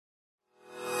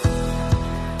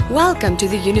Welcome to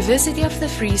the University of the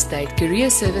Free State Career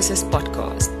Services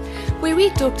podcast, where we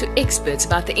talk to experts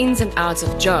about the ins and outs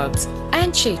of jobs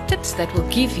and share tips that will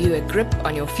give you a grip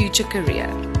on your future career.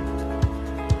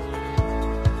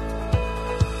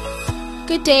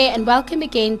 Good day and welcome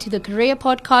again to the Career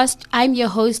Podcast. I'm your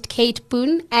host, Kate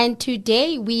Boone, and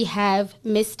today we have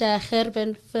Mr.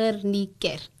 Gerben van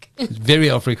Niekerk. Very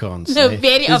Afrikaans. No,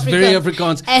 very It's Afrikaans. very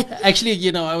Afrikaans. Actually,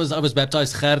 you know, I was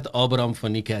baptized Gert Abraham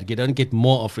van Niekerk. You don't get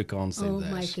more Afrikaans than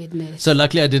that. Oh my goodness. So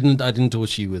luckily I didn't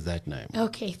torture you with that name.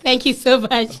 Okay, thank you so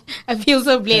much. I feel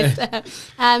so blessed.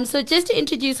 So just to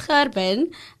introduce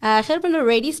Gerben, Gerben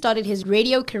already started his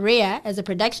radio career as a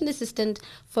production assistant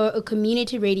for a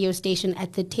community radio station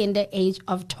at the tender age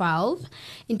of 12.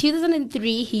 In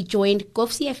 2003, he joined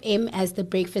Koffsie FM as the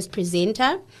breakfast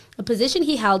presenter, a position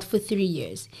he held for 3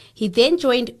 years. He then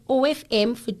joined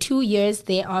OFM for 2 years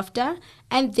thereafter,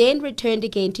 and then returned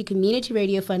again to community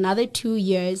radio for another 2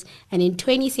 years, and in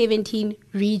 2017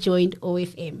 rejoined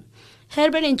OFM.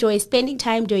 Gerben enjoys spending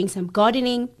time doing some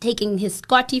gardening, taking his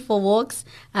Scotty for walks,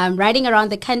 riding around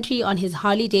the country on his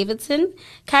Harley Davidson,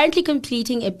 currently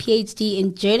completing a PhD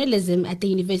in journalism at the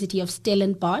University of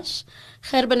Stellenbosch.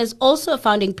 Gerben is also a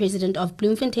founding president of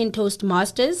Bloemfontein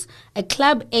Toastmasters, a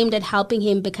club aimed at helping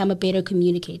him become a better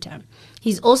communicator.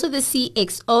 He's also the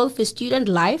CXO for Student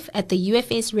Life at the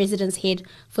UFS Residence Head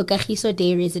for Kagiso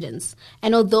Day Residents.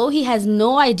 And although he has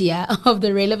no idea of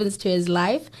the relevance to his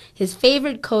life, his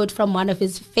favorite quote from one of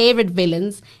his favorite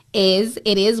villains is,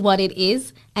 "It is what it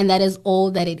is, and that is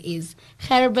all that it is."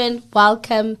 Gerben,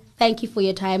 welcome. Thank you for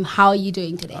your time. How are you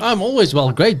doing today? I'm always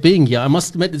well. Great being here. I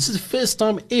must admit, this is the first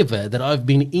time ever that I've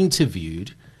been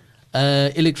interviewed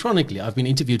electronically. I've been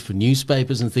interviewed for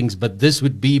newspapers and things, but this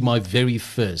would be my very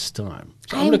first time.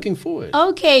 So I'm looking forward.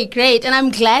 Okay, great. And I'm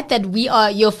glad that we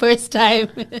are your first time.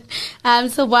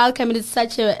 So welcome. It is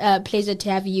such a pleasure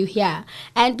to have you here.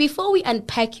 And before we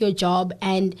unpack your job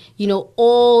and, you know,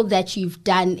 all that you've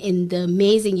done in the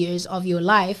amazing years of your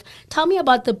life, tell me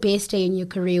about the best day in your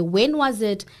career. When was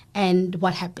it and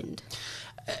what happened?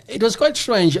 It was quite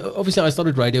strange. Obviously, I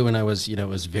started radio when I was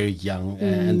very young,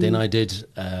 and then I did,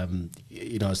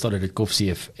 I started at Koffsie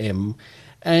FM.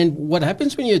 And what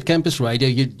happens when you're at campus radio,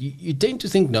 you tend to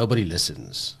think nobody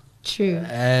listens. True.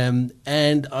 And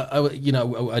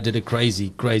I did a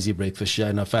crazy breakfast show,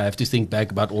 and if I have to think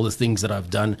back about all the things that I've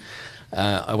done,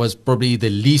 I was probably the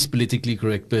least politically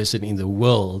correct person in the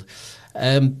world.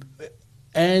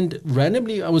 And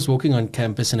randomly, I was walking on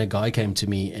campus and a guy came to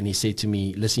me and he said to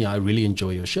me, "Listen, I really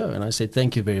enjoy your show." And I said,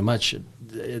 "Thank you very much."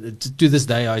 To this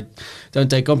day, I don't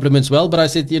take compliments well, but I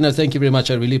said, "Thank you very much.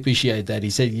 I really appreciate that." He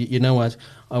said, "You know what?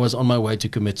 I was on my way to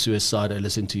commit suicide. I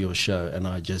listened to your show and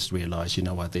I just realized, you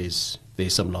know what, there's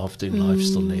some laughter in life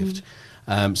still left."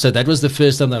 So that was the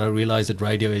first time that I realized that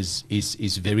radio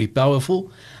is very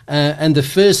powerful. And the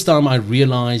first time I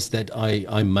realized that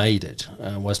I made it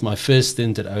was my first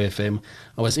stint at OFM.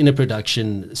 I was in a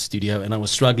production studio and I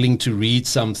was struggling to read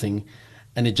something,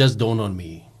 and it just dawned on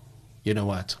me, you know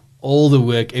what? All the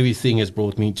work, everything has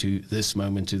brought me to this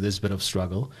moment, to this bit of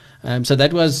struggle. So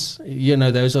that was,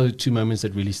 those are the two moments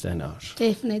that really stand out.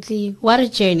 Definitely. What a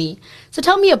journey. So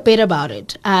tell me a bit about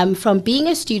it. From being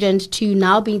a student to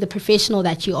now being the professional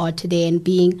that you are today and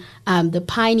being the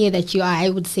pioneer that you are, I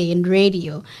would say, in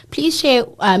radio. Please share,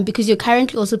 because you're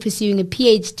currently also pursuing a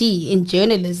PhD in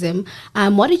journalism.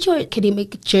 What did your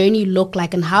academic journey look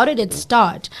like and how did it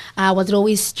start? Was it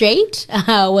always straight?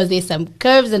 Was there some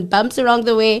curves and bumps along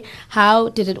the way? How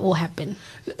did it all happen?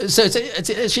 So it's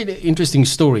actually an interesting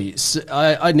story. So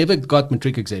I never got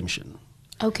matric exemption.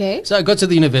 Okay. So I got to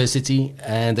the university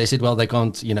and they said, well, they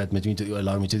can't, admit me to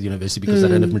allow me to the university because I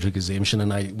don't have matric exemption.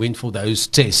 And I went for those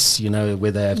tests, where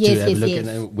they have to have a look. And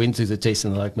I went through the test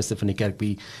and they're like, "Mr. van Niekerk,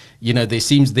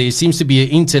 there seems to be an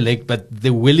intellect, but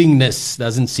the willingness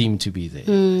doesn't seem to be there."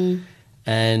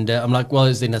 And I'm like, "Well,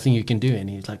 is there nothing you can do?" And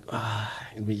he's like,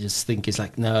 and we just think, it's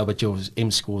like, "No, but your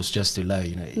M score is just too low."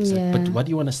 He's like, "But what do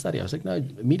you want to study?" I was like, "No,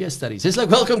 media studies." He's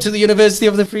like, "Welcome to the University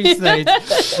of the Free State."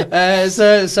 I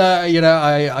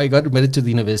got admitted to the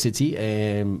university.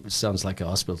 Sounds like a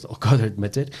hospital, got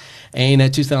admitted in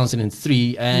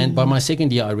 2003. And by my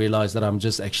second year, I realized that I'm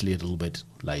just actually a little bit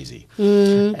lazy.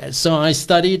 So I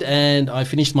studied and I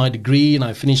finished my degree and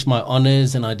I finished my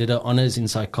honors and I did an honors in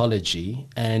psychology.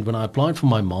 And when I applied for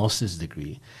my master's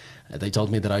degree, they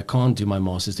told me that I can't do my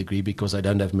master's degree because I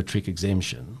don't have matric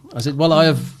exemption. I said, "Well, I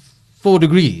have 4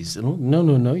 degrees.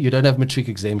 No, you don't have matric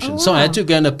exemption. Oh, so I had wow. to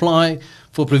go and apply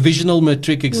for provisional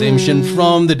matric exemption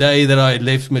from the day that I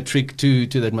left matric to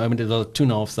that moment. It was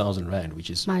 2,500 rand,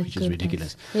 which is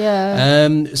ridiculous.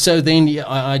 Yeah. So then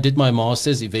I did my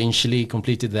master's, eventually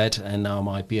completed that, and now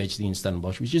my PhD in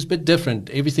Stellenbosch, which is a bit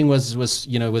different. Everything was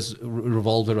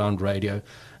revolved around radio,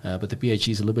 but the PhD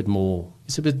is a little bit more.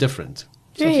 It's a bit different.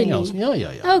 Something Really?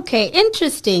 else. Yeah. Okay,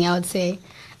 interesting, I would say.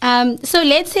 So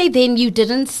let's say then you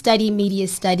didn't study media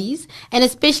studies, and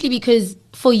especially because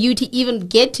for you to even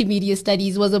get to media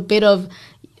studies was a bit of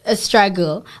a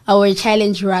struggle or a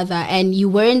challenge rather, and you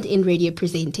weren't in radio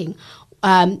presenting.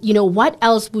 What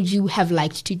else would you have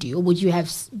liked to do, or would you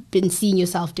have been seeing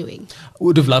yourself doing? I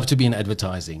would have loved to be in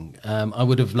advertising. I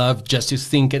would have loved just to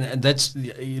think, and that's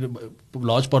a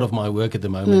large part of my work at the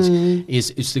moment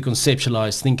is to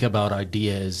conceptualize, think about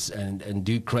ideas, and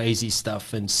do crazy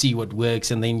stuff and see what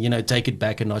works, and then take it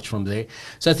back a notch from there.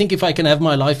 So I think if I can have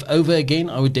my life over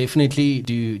again, I would definitely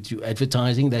do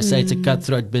advertising. They say it's a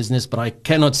cutthroat business, but I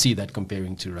cannot see that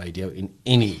comparing to radio in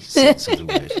any sense of the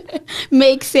word.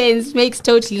 Makes sense. Makes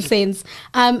total sense.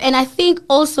 And I think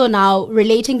also now,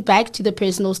 relating back to the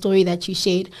personal story that you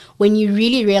shared, when you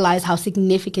really realize how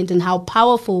significant and how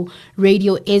powerful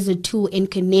radio is a tool in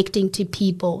connecting to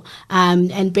people,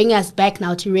 and bring us back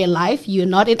now to real life. You're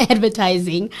not in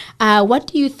advertising. What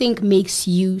do you think makes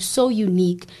you so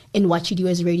unique in what you do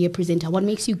as a radio presenter? What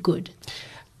makes you good?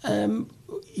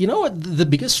 You know what? The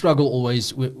biggest struggle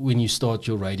always when you start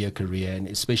your radio career, and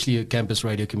especially your campus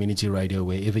radio, community radio,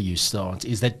 wherever you start,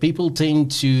 is that people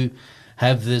tend to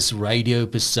have this radio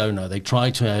persona. They try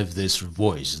to have this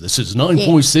voice. This is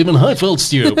 9.7 Highveld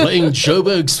stereo playing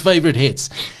Joburg's favorite hits.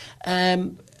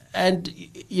 And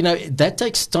that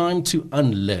takes time to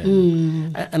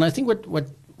unlearn. And I think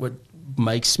what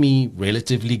makes me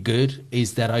relatively good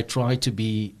is that I try to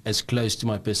be as close to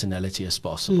my personality as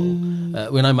possible.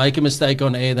 When I make a mistake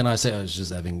on air, then I say, I was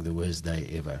just having the worst day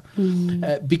ever.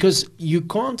 Because you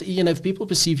can't, if people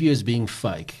perceive you as being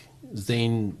fake,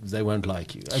 then they won't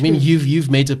like you. I mean, you've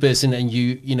met a person, and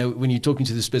when you're talking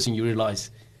to this person, you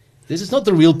realize this is not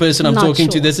the real person I'm talking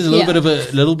to. This is a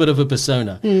little bit of a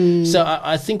persona. So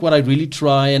I think what I really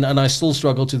try, and I still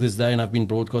struggle to this day, and I've been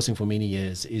broadcasting for many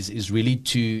years, is really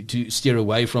to steer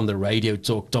away from the radio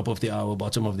talk, top of the hour,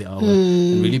 bottom of the hour,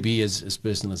 and really be as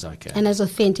personal as I can. And as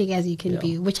authentic as you can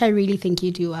be, which I really think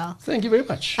you do well. Thank you very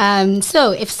much.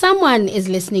 So if someone is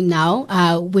listening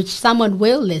now, which someone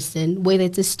will listen, whether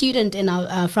it's a student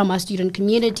from our student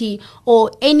community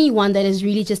or anyone that is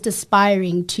really just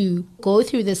aspiring to go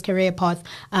through this career path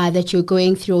that you're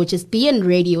going through, or just be in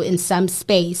radio in some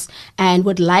space and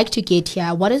would like to get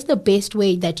here, what is the best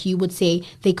way that you would say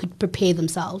they could prepare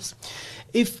themselves?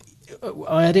 If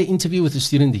I had an interview with a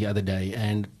student the other day,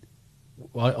 and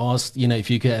I asked, if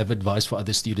you could have advice for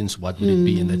other students, what would it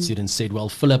be? And that student said, well,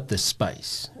 fill up the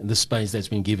space that's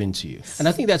been given to you. And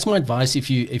I think that's my advice if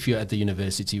you're at the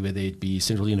university, whether it be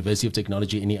Central University of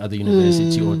Technology, any other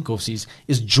university, or at Koffsie's,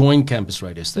 is join campus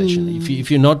radio station. If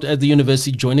you're not at the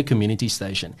university, join a community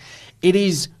station. It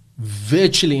is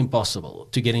virtually impossible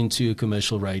to get into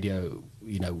commercial radio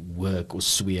work or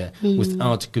sphere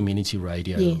without community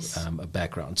radio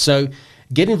background. So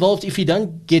get involved. If you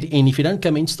don't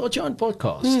come in, start your own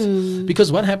podcast. Because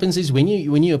what happens is when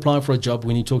you apply for a job,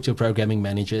 when you talk to a programming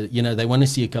manager, they want to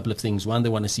see a couple of things. One, they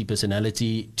want to see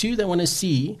personality. Two, they want to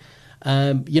see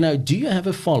do you have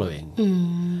a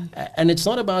following? And it's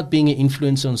not about being an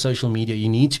influencer on social media. You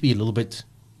need to be a little bit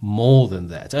more than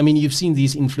that. I mean, you've seen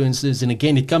these influencers, and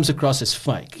again, it comes across as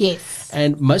fake. Yes.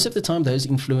 And most of the time, those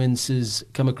influencers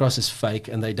come across as fake,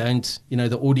 and they don't,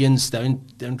 the audience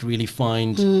don't really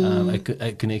find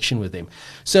a connection with them.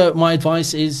 So my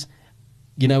advice is,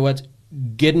 get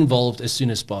involved as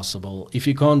soon as possible. If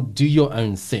you can't, do your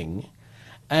own thing.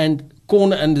 And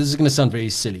this is going to sound very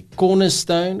silly,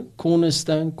 cornerstone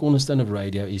of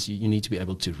radio is you need to be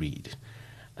able to read.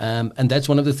 And that's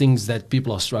one of the things that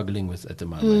people are struggling with at the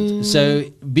moment. So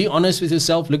be honest with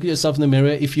yourself. Look at yourself in the mirror.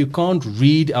 If you can't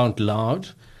read out loud,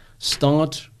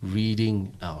 start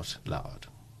reading out loud.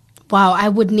 Wow, I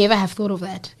would never have thought of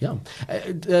that. Yeah.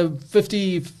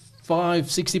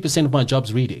 55-60% of my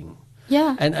job's reading.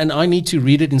 Yeah. And I need to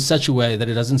read it in such a way that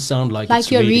it doesn't sound like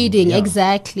it's you're reading. Yeah.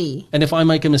 Exactly. And if I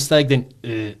make a mistake, then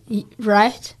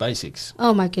right? Basics.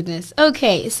 Oh my goodness.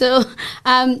 Okay, so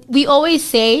we always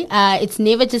say it's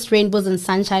never just rainbows and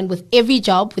sunshine with every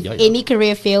job, with any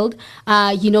career field.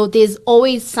 There's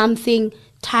always something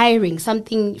tiring,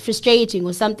 something frustrating,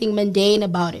 or something mundane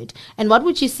about it. And what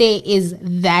would you say is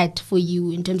that for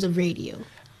you in terms of radio?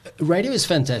 Radio is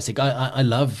fantastic. I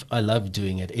love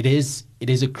doing it. It is it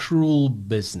is a cruel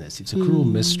business. It's a cruel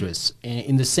mistress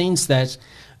in the sense that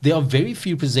there are very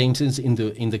few presenters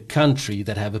in the country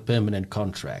that have a permanent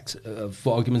contract.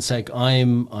 For argument's sake,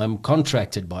 I'm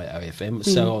contracted by OFM,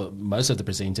 so are most of the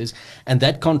presenters, and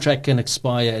that contract can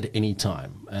expire at any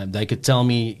time. They could tell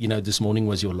me, this morning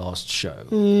was your last show,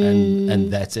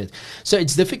 and that's it. So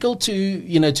it's difficult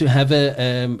to have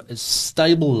a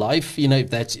stable life,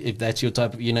 if that's your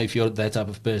type, if you're that type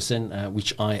of person,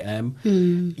 which I am.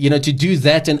 To do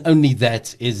that and only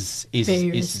that is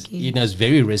risky. Is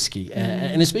very risky,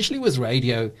 and especially with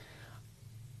radio,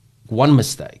 one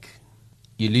mistake,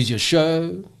 you lose your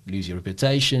show, you lose your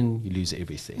reputation, you lose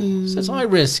everything. So it's high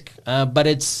risk, but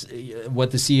it's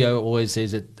what the CEO always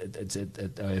says at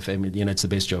OFM, it's the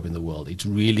best job in the world. It's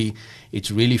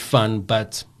really fun,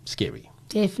 but scary.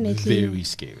 Definitely. Very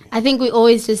scary. I think we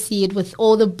always just see it with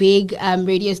all the big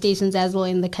radio stations as well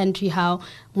in the country, how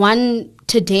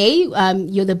today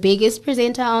you're the biggest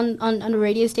presenter on a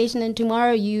radio station, and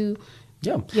tomorrow you're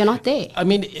not there. I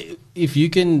mean, if you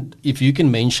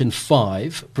can mention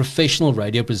 5 professional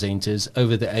radio presenters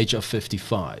over the age of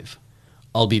 55,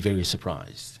 I'll be very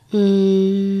surprised.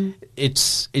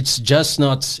 It's just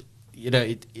not,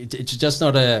 it's just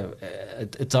not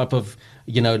a type of,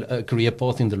 a career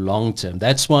path in the long term.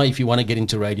 That's why if you want to get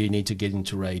into radio, you need to get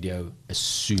into radio as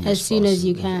soon as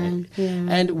you can. Yeah.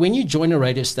 And when you join a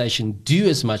radio station, do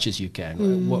as much as you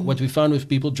can. What we found with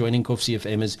people joining Kof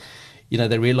CFM is,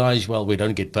 they realize, well, we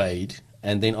don't get paid.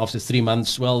 And then after 3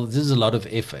 months, well, this is a lot of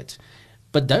effort.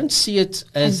 But don't see it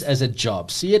as a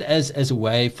job. See it as a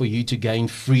way for you to gain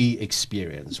free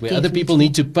experience. Where other people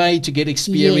need to pay to get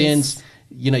experience,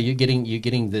 you're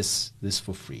getting this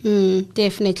for free.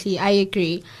 Definitely, I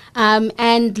agree.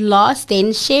 And last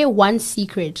then, share one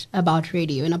secret about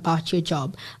radio and about your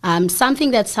job.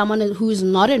 Something that someone who's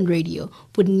not in radio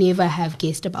would never have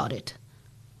guessed about it.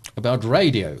 About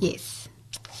radio? Yes.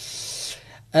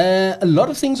 A lot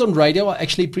of things on radio are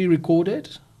actually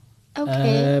pre-recorded.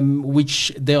 Okay.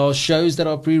 Which there are shows that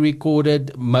are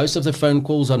pre-recorded. Most of the phone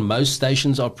calls on most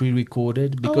stations are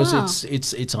pre-recorded because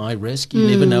it's high risk. You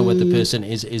never know what the person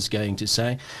is going to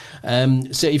say.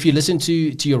 So if you listen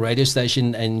to your radio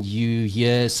station and you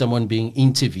hear someone being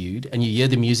interviewed and you hear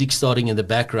the music starting in the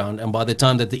background, and by the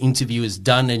time that the interview is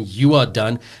done and you are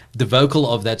done, the vocal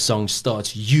of that song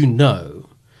starts,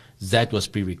 that was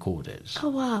pre-recorded. Oh,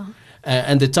 wow.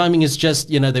 And the timing is just,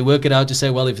 they work it out to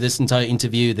say, well, if this entire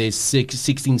interview, there's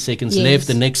 16 seconds left,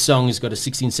 the next song has got a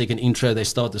 16-second intro, they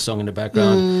start the song in the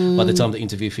background. By the time the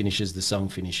interview finishes, the song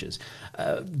finishes.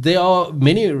 There are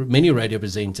many radio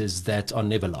presenters that are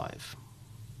never live.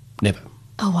 Never.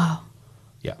 Oh, wow.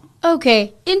 Yeah.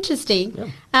 Okay,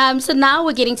 interesting. Yeah. So now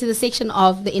we're getting to the section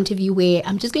of the interview where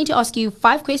I'm just going to ask you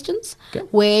 5 questions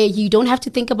where you don't have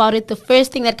to think about it. The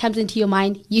first thing that comes into your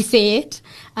mind, you say it.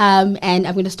 And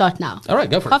I'm going to start now. All right,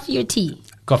 go for it. Coffee or tea?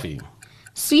 Coffee.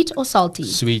 Sweet or salty?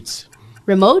 Sweet.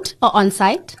 Remote or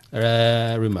on-site?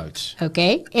 Remote.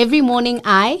 Okay. Every morning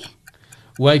I?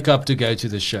 Wake up to go to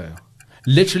the show.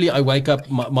 Literally, I wake up,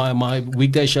 my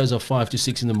weekday shows are 5 to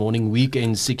 6 in the morning,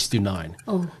 weekends 6 to 9.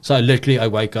 Oh. So I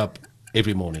wake up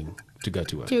every morning to go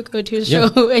to work. To go to a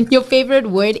show. And your favorite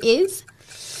word is?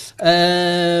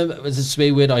 It's a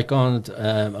swear word. I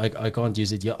can't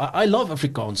use it here. I love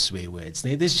Afrikaans swear words.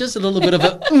 There's just a little bit of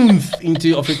a oomph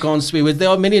into Afrikaans swear words. There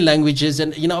are many languages,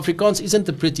 and Afrikaans isn't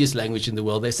the prettiest language in the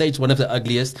world. They say it's one of the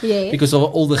ugliest because of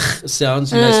all the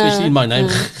sounds, especially in my name,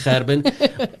 Gerben.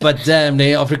 But damn,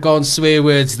 Afrikaans swear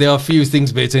words. There are few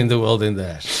things better in the world than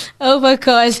that. Oh my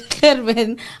gosh,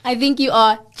 Gerben, I think you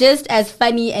are just as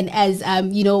funny and as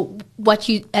what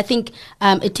you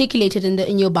articulated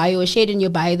in your bio or shared in your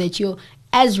bio, that you're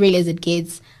as real as it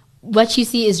gets. What you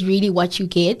see is really what you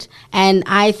get. And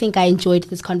I think I enjoyed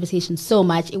this conversation so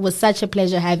much. It was such a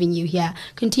pleasure having you here.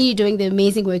 Continue doing the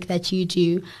amazing work that you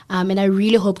do. And I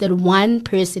really hope that one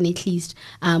person at least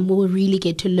will really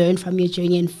get to learn from your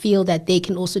journey and feel that they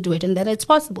can also do it and that it's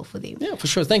possible for them. Yeah, for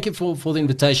sure. Thank you for the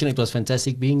invitation. It was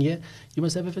fantastic being here. You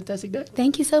must have a fantastic day.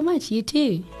 Thank you so much. You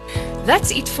too.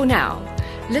 That's it for now.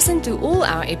 Listen to all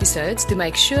our episodes to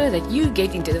make sure that you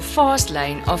get into the fast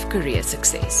lane of career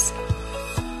success.